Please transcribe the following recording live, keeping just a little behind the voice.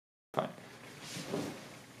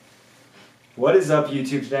What is up,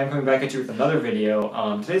 YouTube? Today I'm coming back at you with another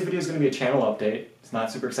video. Today's video is going to be a channel update. It's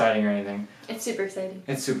not super exciting or anything. It's super exciting.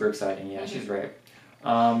 It's super exciting, yeah, she's right.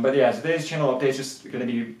 But yeah, today's channel update is just going to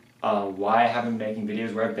be why I haven't been making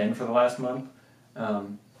videos, where I've been for the last month.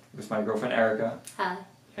 With my girlfriend Erica. Hi.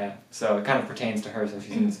 Yeah, so it kind of pertains to her, so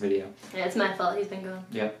she's in this video. Yeah, it's my fault he's been gone.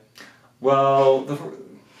 Yep. Well,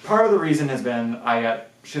 part of the reason has been I got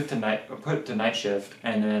put to night shift,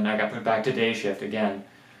 and then I got put back to day shift again.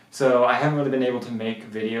 So I haven't really been able to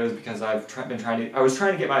make videos because I was trying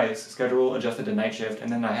to get my schedule adjusted to night shift,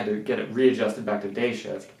 and then I had to get it readjusted back to day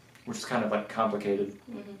shift, which is kind of like complicated.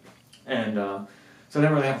 And so I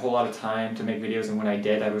didn't really have a whole lot of time to make videos, and when I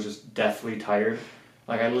did, I was just deathly tired.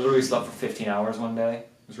 Like, I literally slept for 15 hours one day. It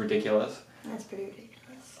was ridiculous. That's pretty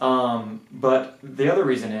ridiculous. But the other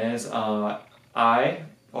reason is, also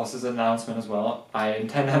as an announcement as well, I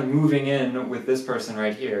intend on moving in with this person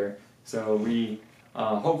right here. So we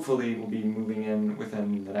hopefully will be moving in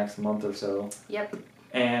within the next month or so. Yep.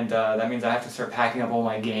 And that means I have to start packing up all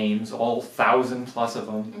my games, all 1,000+ of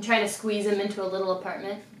them. And trying to squeeze them into a little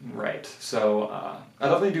apartment. Right. So I'll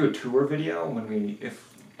definitely do a tour video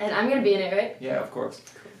And I'm gonna be in it, right? Yeah, of course.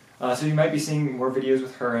 Cool. So you might be seeing more videos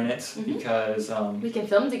with her in it because we can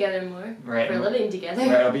film together more. Right. We're living together.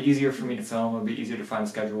 Right. It'll be easier for me to film. It'll be easier to find a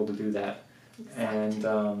schedule to do that. Exactly.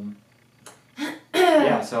 And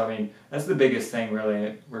yeah. So I mean, that's the biggest thing,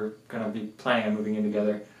 really. We're gonna be planning on moving in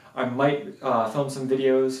together. I might film some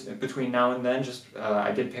videos between now and then. Just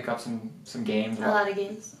I did pick up some games. A lot of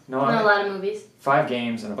games. No, a lot of movies. 5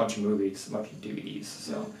 games and a bunch of movies, a bunch of DVDs.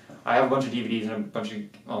 So I have a bunch of DVDs and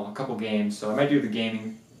a couple games. So I might do the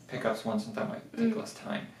gaming pickups once, since that might take less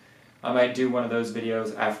time. I might do one of those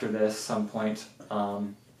videos after this some point.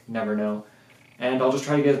 Never know. And I'll just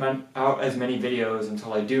try to get out as many videos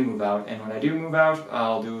until I do move out. And when I do move out,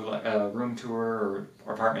 I'll do like a room tour or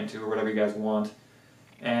apartment tour, whatever you guys want.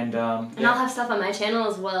 And I'll have stuff on my channel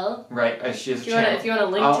as well. Right, she has a channel. If you want to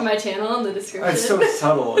link to my channel in the description. It's so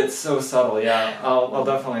subtle. It's so subtle. Yeah, I'll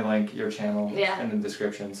definitely link your channel in the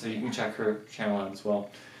description, so you can check her channel out as well.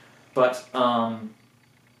 But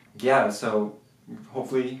yeah, so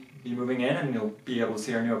hopefully be moving in, and you'll be able to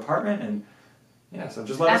see our new apartment, and yeah, so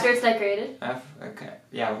just let us. After it's decorated. Okay.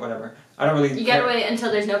 Yeah, whatever. I don't really. You gotta wait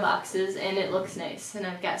until there's no boxes and it looks nice, and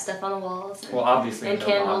I've got stuff on the walls. And, well, obviously. And no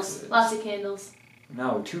candles, boxes. lots of candles.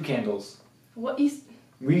 No, 2 candles. What you?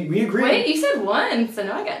 We agreed. Wait, you said 1, so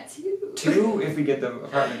now I got 2. 2 if we get the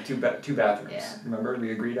apartment, 2 bathrooms. Yeah. Remember,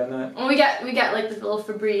 we agreed on that. Well, we got like the little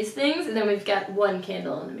Febreze things, and then we've got 1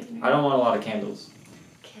 candle in the making. I don't want a lot of candles.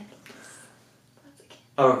 Candles. Lots of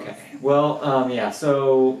candles. Okay. Well, yeah.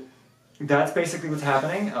 So that's basically what's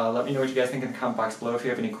happening. Let me know what you guys think in the comment box below. If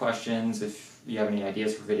you have any questions, if you have any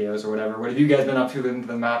ideas for videos or whatever. What have you guys been up to in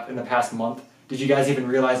the past month? Did you guys even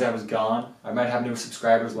realize I was gone? I might have no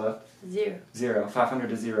subscribers left. 0. 500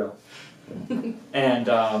 to 0.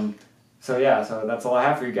 And so yeah, so that's all I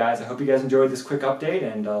have for you guys. I hope you guys enjoyed this quick update,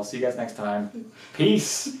 and I'll see you guys next time.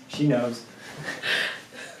 Peace. She knows.